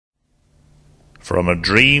From A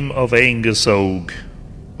Dream of Angus Oge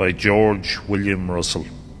by George William Russell.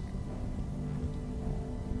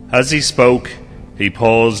 As he spoke, he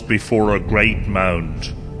paused before a great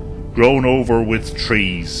mound, grown over with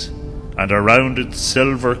trees, and around it,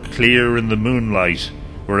 silver clear in the moonlight,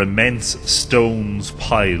 were immense stones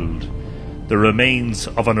piled, the remains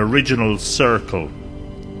of an original circle,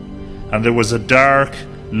 and there was a dark,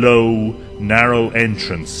 low, narrow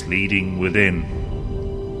entrance leading within.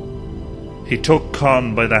 He took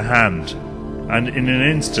Con by the hand, and in an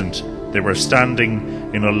instant they were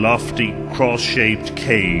standing in a lofty, cross-shaped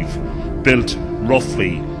cave, built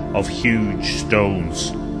roughly of huge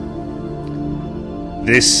stones.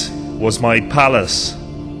 This was my palace.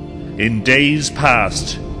 In days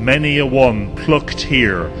past, many a one plucked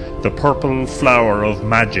here the purple flower of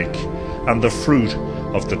magic and the fruit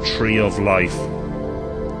of the tree of life.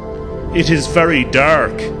 "It is very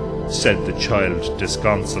dark," said the child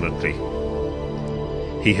disconsolately.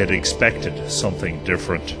 He had expected something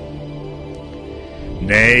different.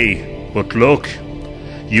 "Nay, but look,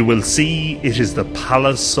 you will see it is the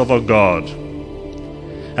palace of a god."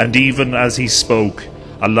 And even as he spoke,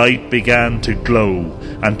 a light began to glow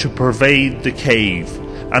and to pervade the cave,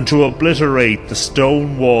 and to obliterate the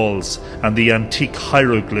stone walls and the antique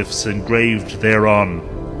hieroglyphs engraved thereon,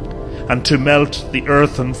 and to melt the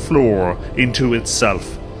earthen floor into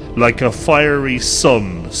itself, like a fiery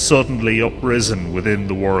sun suddenly uprisen within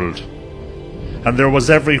the world. And there was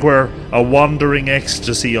everywhere a wandering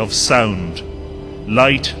ecstasy of sound.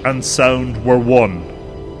 Light and sound were one.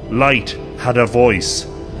 Light had a voice,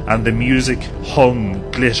 and the music hung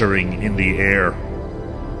glittering in the air.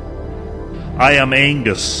 "I am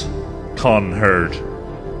Angus," Con heard.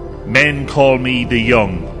 "Men call me the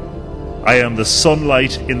Young. I am the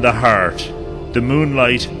sunlight in the heart, the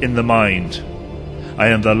moonlight in the mind. I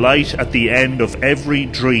am the light at the end of every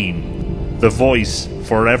dream, the voice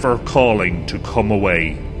forever calling to come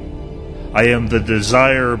away. I am the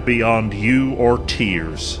desire beyond you or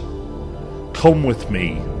tears. Come with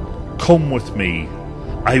me, come with me,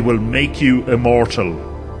 I will make you immortal.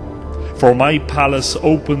 For my palace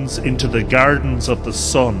opens into the gardens of the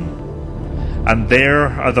sun, and there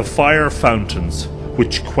are the fire fountains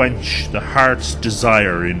which quench the heart's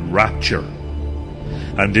desire in rapture."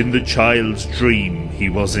 And in the child's dream he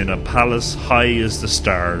was in a palace high as the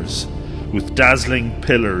stars, with dazzling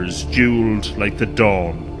pillars jewelled like the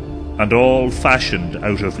dawn, and all fashioned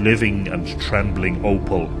out of living and trembling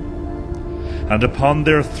opal. And upon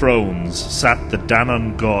their thrones sat the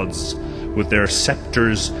Danann gods, with their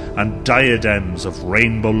sceptres and diadems of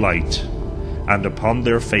rainbow light, and upon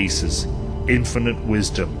their faces infinite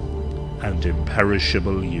wisdom and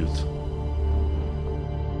imperishable youth.